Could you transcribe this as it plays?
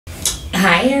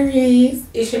Hi Aries,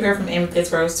 it's your girl from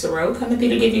Amethyst Rose Tarot coming through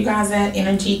to give you guys that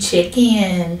energy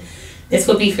check-in. This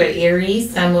will be for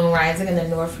Aries, Sun, Moon, Rising in the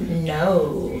North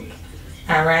Node.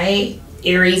 Alright,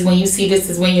 Aries, when you see this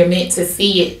is when you're meant to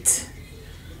see it.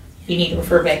 If you need to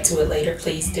refer back to it later,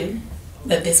 please do.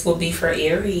 But this will be for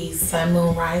Aries, Sun,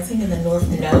 Moon, Rising in the North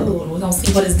Node. We're going to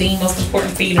see what is deemed most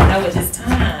important for you to know at this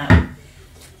time.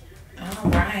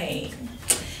 Alright.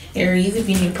 Aries, if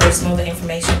you need personal, the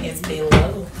information is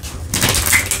below.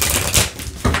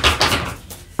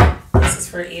 This is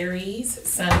for Aries,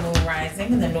 Sun, Moon,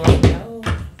 Rising in the North Node.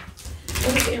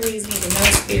 What does Aries need to know,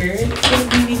 Spirit?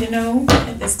 What do you need to know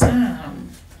at this time?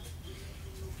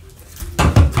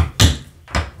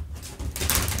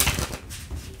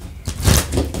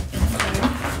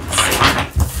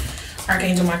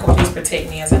 Archangel Michael, please protect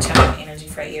me as I channel energy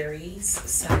for Aries,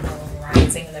 Sun, Moon,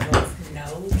 Rising in the North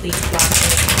Node. Please block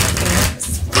any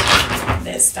interference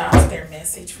that stops their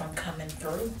message from coming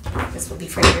through. This will be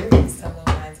for Aries, Sun, Moon,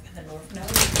 Rising in the North Node.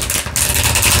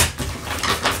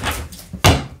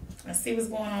 Let's see what's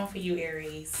going on for you,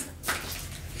 Aries.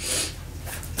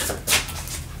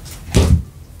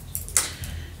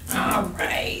 All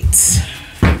right.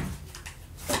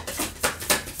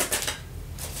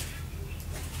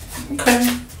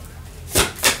 Okay.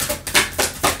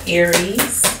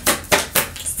 Aries,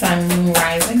 Sun, Moon,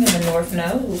 Rising in the North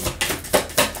Node.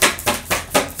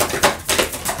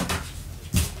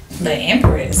 The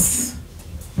Empress.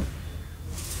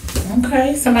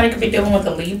 Okay, somebody could be dealing with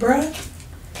a Libra.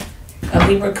 A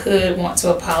Libra could want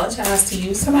to apologize to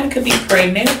you. Somebody could be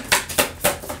pregnant.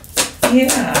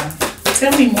 Yeah.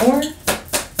 Tell me more.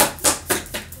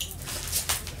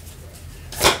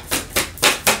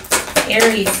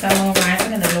 Aries, Sun, Moon,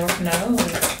 Rising in the North Node.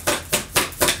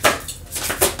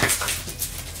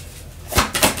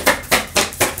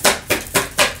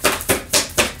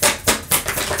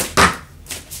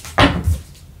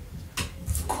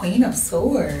 Queen of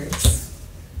Swords.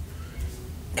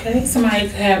 Okay, somebody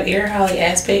could have air, highly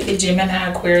aspected, Gemini,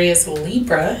 Aquarius,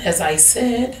 Libra, as I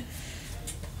said.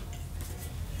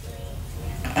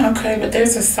 Okay, but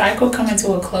there's a cycle coming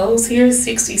to a close here.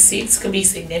 66 could be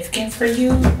significant for you.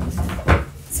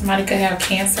 Somebody could have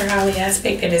Cancer, highly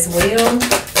aspected as well.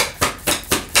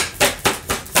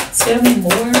 Tell me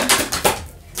more.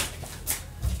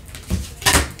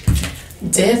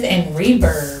 Death and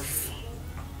rebirth.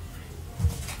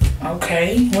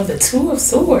 Okay, with the Two of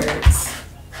Swords.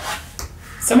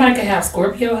 Somebody could have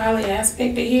Scorpio, highly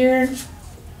aspected here.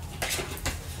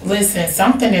 Listen,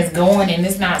 something is going and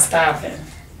it's not stopping.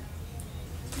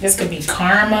 This could be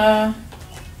karma.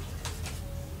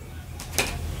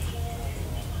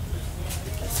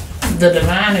 The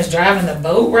divine is driving the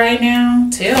boat right now.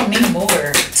 Tell me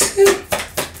more.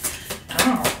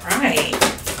 All right.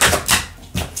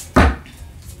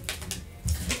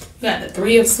 You got the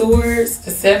Three of Swords,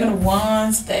 the Seven of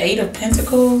Wands, the Eight of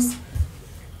Pentacles.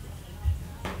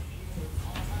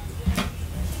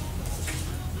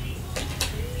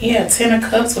 Yeah, Ten of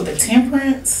Cups with the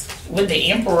Temperance, with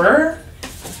the Emperor.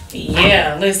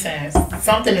 Yeah, listen,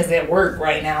 something is at work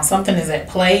right now. Something is at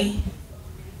play.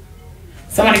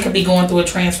 Somebody could be going through a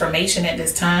transformation at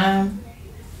this time.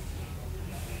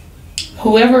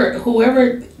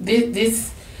 Whoever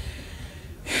this,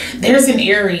 there's an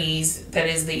Aries that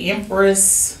is the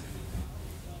Empress,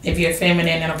 if you're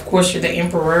feminine, and of course you're the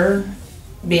Emperor,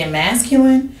 being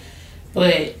masculine.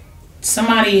 But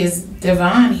somebody is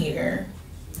divine here.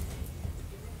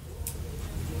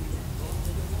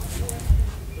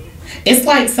 It's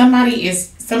like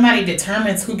somebody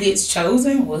determines who gets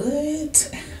chosen.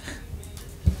 What?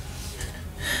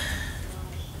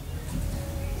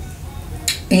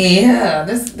 Yeah,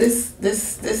 this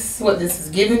is what this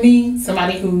is giving me.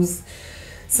 Somebody who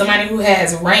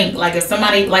has rank. Like if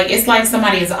somebody, like it's like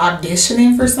somebody is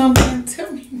auditioning for something.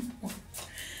 Tell me more.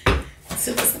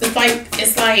 It's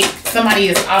like somebody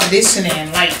is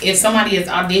auditioning. Like if somebody is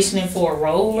auditioning for a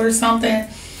role or something.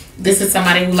 This is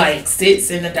somebody who like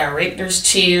sits in the director's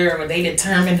chair, or they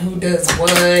determine who does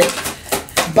what.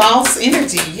 Boss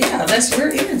energy. Yeah, that's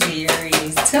your energy,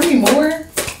 Aries. Tell me more.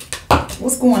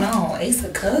 What's going on? Ace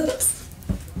of Cups.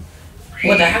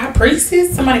 With the High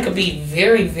Priestess. Somebody could be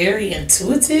very, very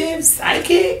intuitive,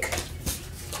 psychic.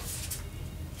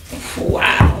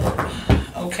 Wow.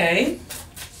 Okay.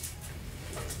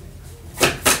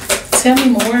 Tell me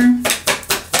more.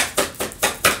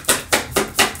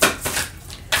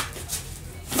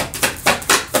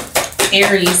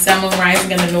 Aries, Sun, Moon,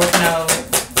 Rising in the North Node.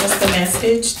 What's the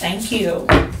message? Thank you.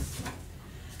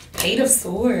 Eight of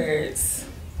Swords.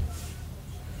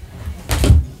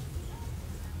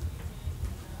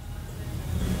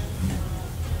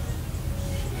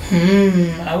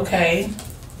 Okay.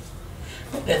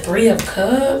 The Three of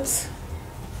Cups.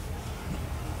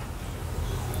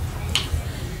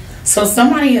 So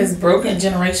somebody has broken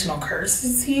generational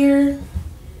curses here.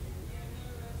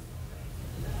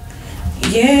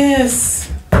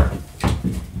 Yes.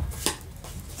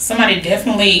 Somebody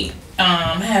definitely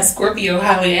has Scorpio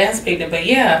highly aspected, but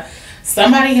yeah,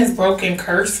 somebody has broken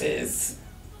curses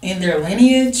in their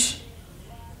lineage.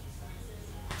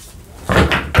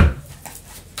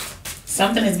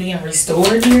 Something is being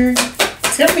restored here.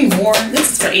 Tell me more.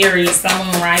 This is for Aries, Sun,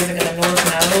 Moon, Rising in the North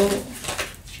Node.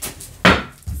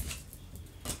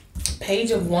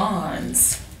 Page of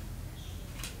Wands.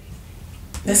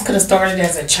 This could have started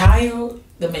as a child.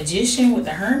 The Magician with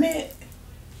the Hermit.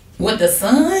 With the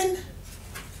Sun.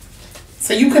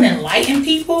 So you can enlighten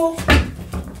people.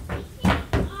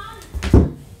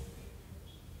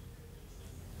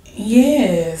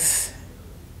 Yes.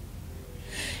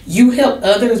 You help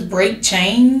others break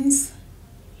chains.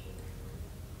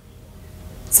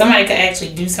 Somebody could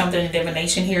actually do something in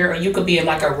divination here, or you could be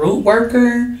like a root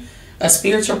worker, a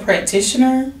spiritual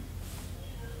practitioner.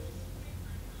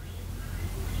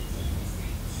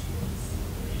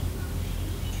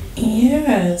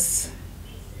 Yes.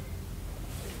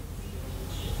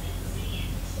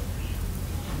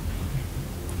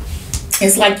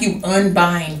 It's like you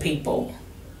unbind people.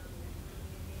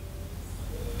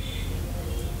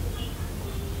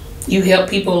 You help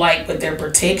people like with their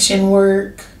protection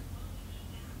work.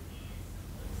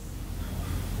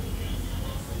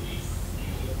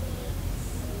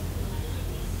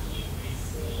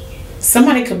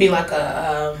 Somebody could be like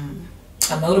a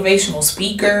motivational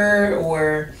speaker,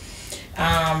 or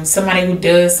somebody who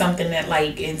does something that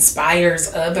like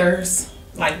inspires others.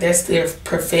 Like that's their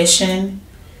profession.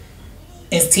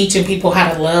 Is teaching people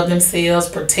how to love themselves,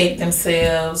 protect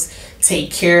themselves,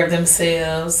 take care of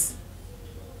themselves.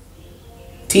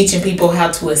 Teaching people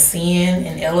how to ascend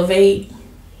and elevate.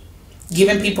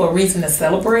 Giving people a reason to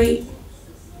celebrate.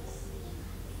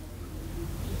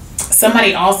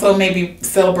 Somebody also may be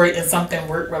celebrating something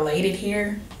work related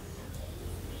here.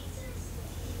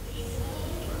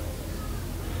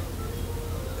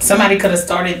 Somebody could have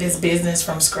started this business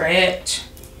from scratch.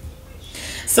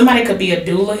 Somebody could be a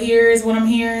doula here is what I'm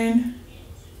hearing.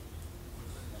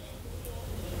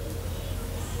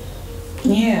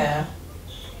 Yeah.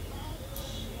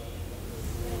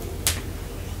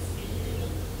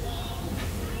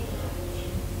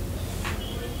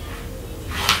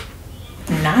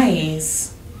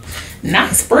 Nice.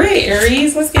 Nice spread,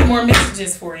 Aries. Let's get more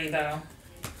messages for you, though.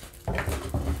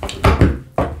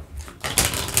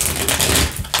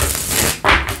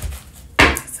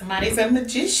 Somebody's a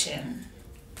magician.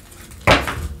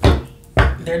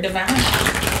 They're divine.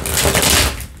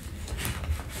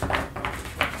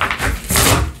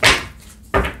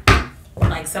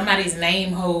 Like somebody's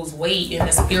name holds weight in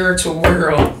the spiritual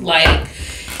world, like,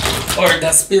 or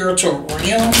the spiritual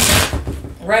realm,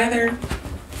 rather.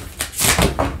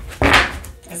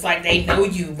 It's like they know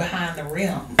you behind the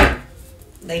rim.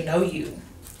 They know you.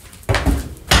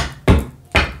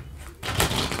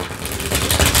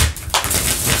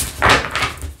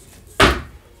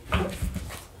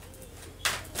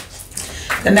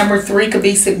 The number 3 could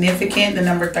be significant. The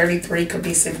number 33 could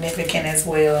be significant as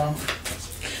well.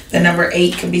 The number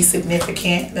 8 could be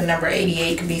significant. The number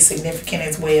 88 could be significant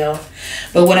as well.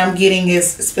 But what I'm getting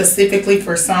is specifically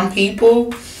for some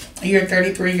people, you're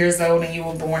 33 years old and you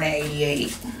were born in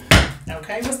 88.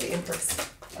 Okay, what's the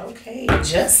Empress? Okay,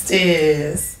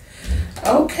 Justice.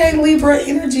 Okay, Libra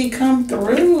energy come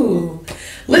through.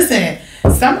 Listen,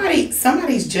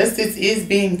 somebody's justice is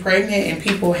being pregnant and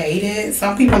people hate it.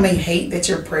 Some people may hate that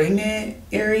you're pregnant,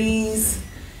 Aries,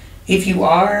 if you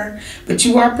are, but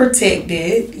you are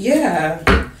protected.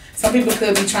 Yeah. Some people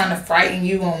could be trying to frighten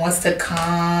you on what's to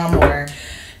come, or,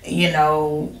 you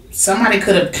know, somebody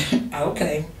could have,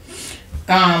 okay.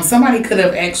 Somebody could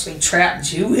have actually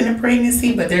trapped you in a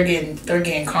pregnancy, but they're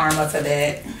getting karma for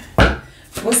that.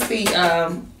 What's the,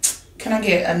 can I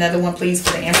get another one, please,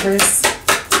 for the Empress?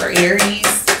 For Aries,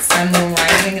 Sun, Moon,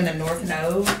 Rising in the North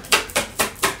Node.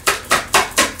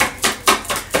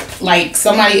 Like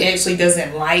somebody actually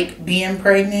doesn't like being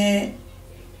pregnant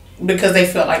because they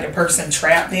felt like the person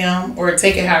trapped them, or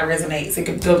take it how it resonates. It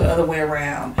could go the other way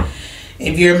around.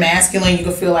 If you're masculine, you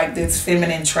can feel like this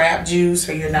feminine trapped you,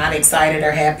 so you're not excited or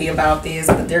happy about this,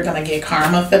 but they're going to get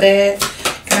karma for that.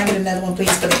 Can I get another one,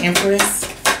 please, for the Empress?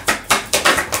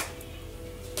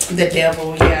 The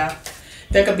Devil, yeah.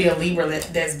 There could be a Libra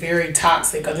that's very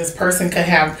toxic, or this person could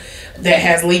have, that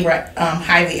has Libra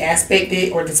highly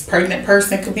aspected, or this pregnant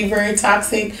person could be very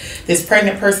toxic. This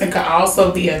pregnant person could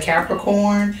also be a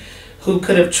Capricorn who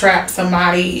could have trapped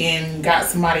somebody and got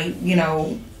somebody, you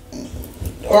know,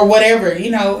 or whatever, you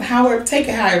know, however, take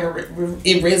it however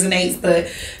it resonates, but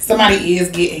somebody is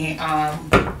getting,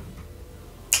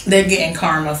 they're getting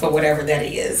karma for whatever that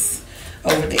is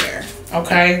over there,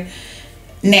 okay?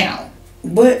 Now,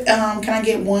 what, can I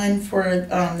get one for,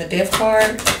 the death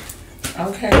card?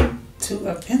 Okay, Two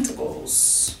of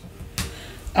Pentacles.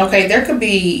 Okay, there could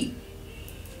be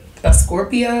a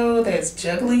Scorpio that's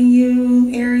juggling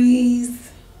you,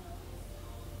 Aries.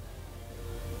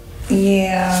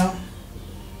 Yeah.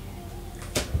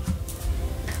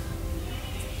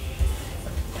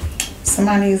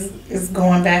 Somebody is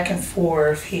going back and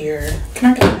forth here.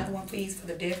 Can I get another one, please, for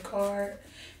the death card?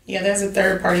 Yeah, there's a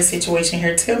third party situation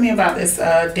here. Tell me about this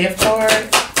death card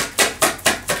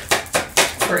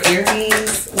for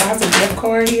Aries. Why is a death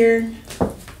card here?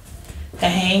 The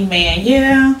Hangman.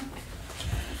 Yeah.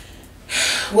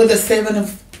 With the Seven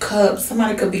of Cups,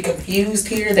 somebody could be confused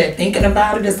here. They're thinking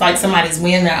about it. It's like somebody's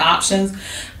weighing their options.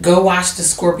 Go watch the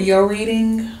Scorpio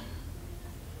reading.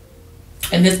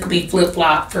 And this could be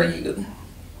flip-flop for you.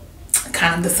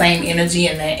 Kind of the same energy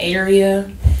in that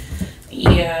area.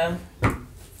 Yeah.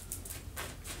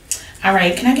 All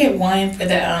right, can I get one for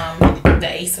the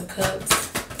Ace of Cups?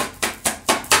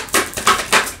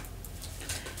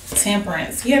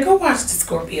 Temperance. Yeah, go watch the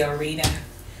Scorpio reading.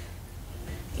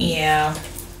 Yeah.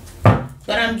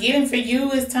 What I'm getting for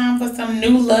you is time for some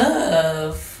new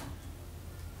love.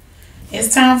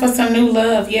 It's time for some new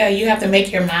love. Yeah, you have to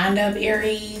make your mind up,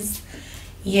 Aries.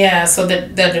 Yeah, so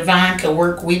that the divine can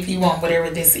work with you on whatever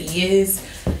this is.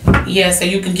 Yeah, so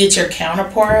you can get your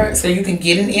counterpart. So you can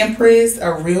get an Empress,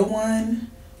 a real one.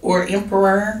 Or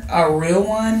Emperor, a real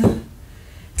one.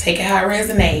 Take it how it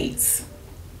resonates.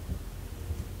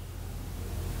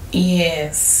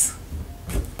 Yes.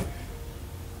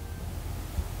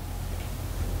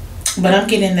 But I'm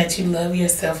getting that you love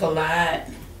yourself a lot.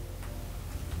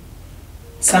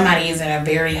 Somebody is in a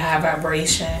very high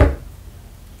vibration.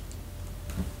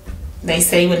 They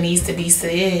say what needs to be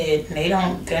said.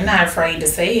 They're not afraid to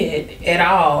say it at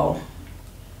all.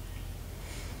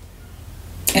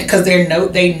 Because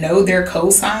they know they're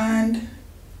co-signed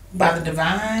by the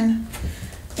divine.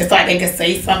 It's like they can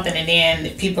say something and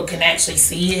then people can actually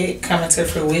see it coming to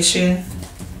fruition.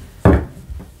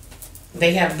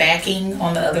 They have backing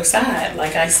on the other side,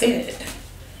 like I said.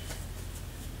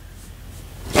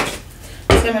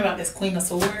 Tell me about this Queen of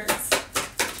Swords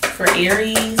for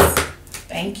Aries.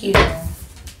 Thank you.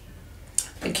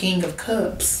 The King of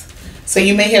Cups. So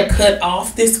you may have cut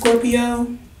off this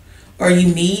Scorpio, or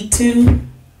you need to.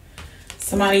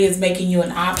 Somebody is making you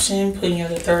an option, putting you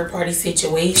in a third party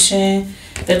situation.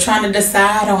 They're trying to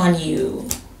decide on you.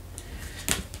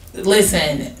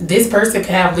 Listen, this person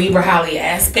could have Libra highly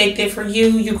aspected for you.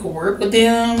 You could work with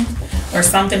them, or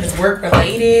something is work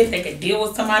related. They could deal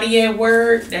with somebody at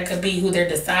work. That could be who they're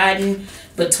deciding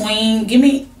between. Give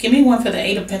me one for the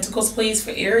Eight of Pentacles, please,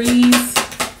 for Aries.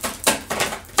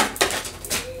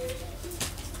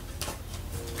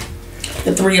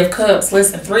 The Three of Cups.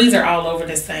 Listen, threes are all over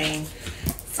the same.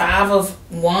 Five of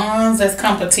Wands, that's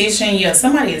competition. Yeah,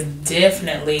 somebody is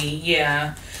definitely,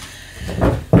 yeah.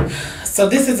 So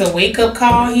this is a wake-up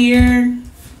call here,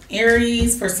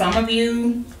 Aries, for some of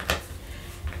you.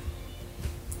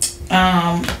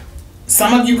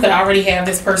 Some of you could already have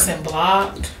this person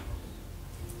blocked.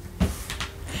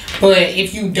 But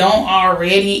if you don't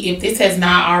already, if this has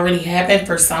not already happened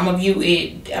for some of you,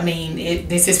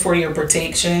 this is for your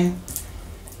protection.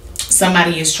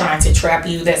 Somebody is trying to trap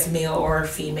you. That's male or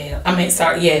female.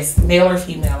 Yes, male or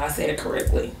female. I said it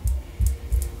correctly.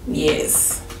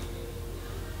 Yes.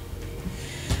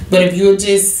 But if you'll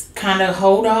just kind of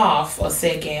hold off a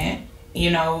second,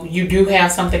 you do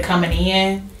have something coming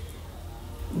in.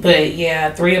 But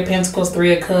yeah, Three of Pentacles,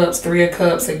 Three of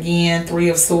Cups again, Three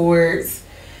of Swords.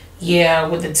 Yeah,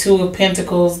 with the Two of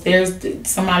Pentacles,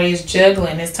 somebody is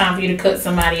juggling. It's time for you to cut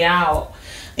somebody out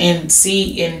and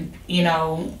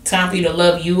time for you to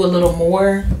love you a little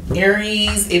more,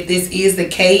 Aries. If this is the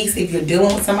case, if you're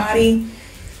dealing with somebody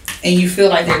and you feel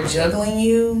like they're juggling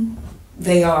you,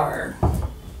 they are.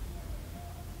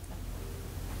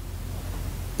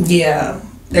 Yeah,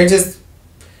 they're just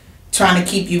trying to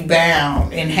keep you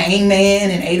bound. And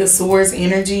Hangman and Eight of Swords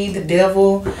energy, the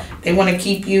devil, they want to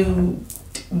keep you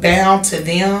bound to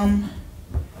them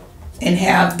and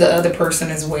have the other person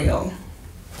as well.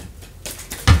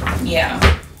 Yeah.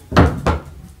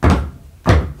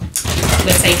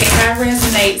 Let's take it how it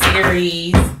resonates,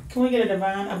 Aries. Can we get a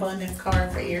Divine Abundance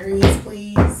card for Aries,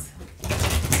 please?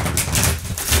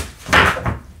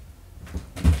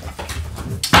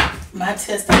 My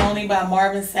Testimony by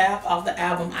Marvin Sapp off the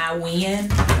album I Win.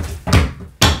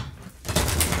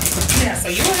 so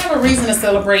you will have a reason to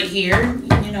celebrate here.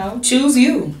 You know, choose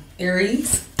you,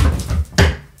 Aries.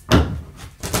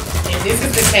 If this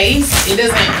is the case, it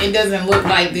doesn't look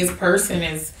like this person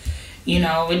is, you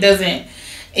know, it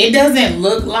doesn't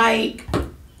look like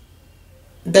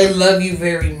they love you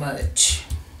very much.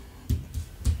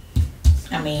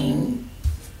 I mean,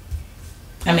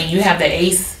 you have the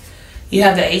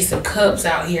ace of cups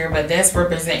out here, but that's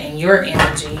representing your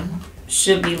energy.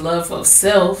 Should be love of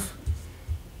self.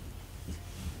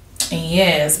 And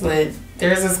yes, but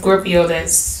there's a Scorpio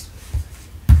that's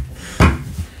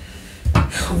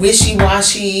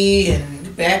wishy-washy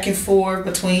and back and forth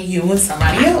between you and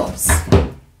somebody else.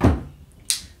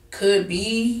 Could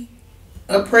be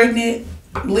a pregnant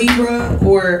Libra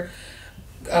or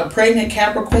a pregnant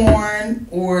Capricorn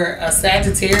or a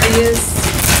Sagittarius.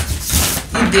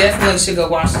 You definitely should go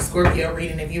watch the Scorpio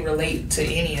reading if you relate to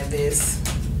any of this.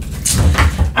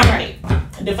 All right.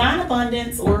 Divine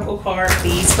Abundance Oracle card,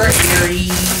 please, for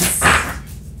Aries.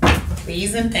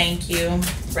 Please and thank you.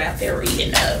 Wrap their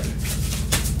reading up.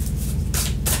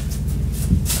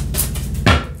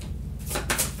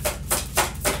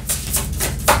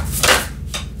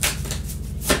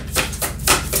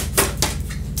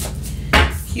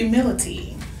 Humility.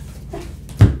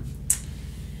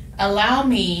 Allow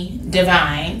me,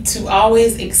 Divine, to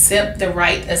always accept the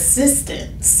right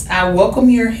assistance. I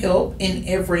welcome your help in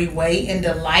every way and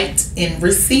delight in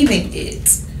receiving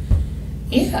it.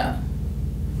 Yeah.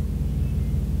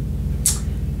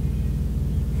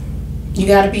 You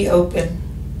got to be open.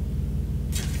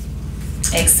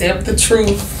 Accept the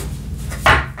truth.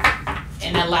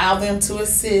 And allow them to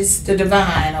assist the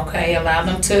divine, okay? Allow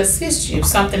them to assist you.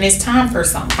 It's time for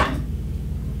something.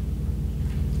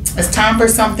 It's time for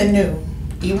something new.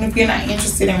 Even if you're not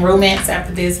interested in romance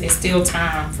after this, it's still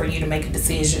time for you to make a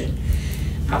decision,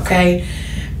 okay?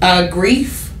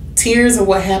 Grief, tears are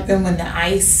what happened when the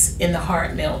ice in the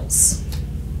heart melts.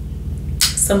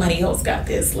 Somebody else got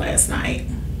this last night.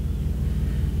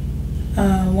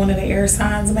 One of the air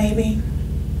signs, maybe.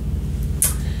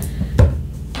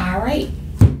 All right.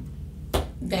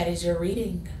 That is your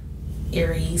reading,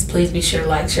 Aries. Please be sure to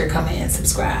like, share, comment, and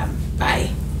subscribe.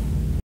 Bye.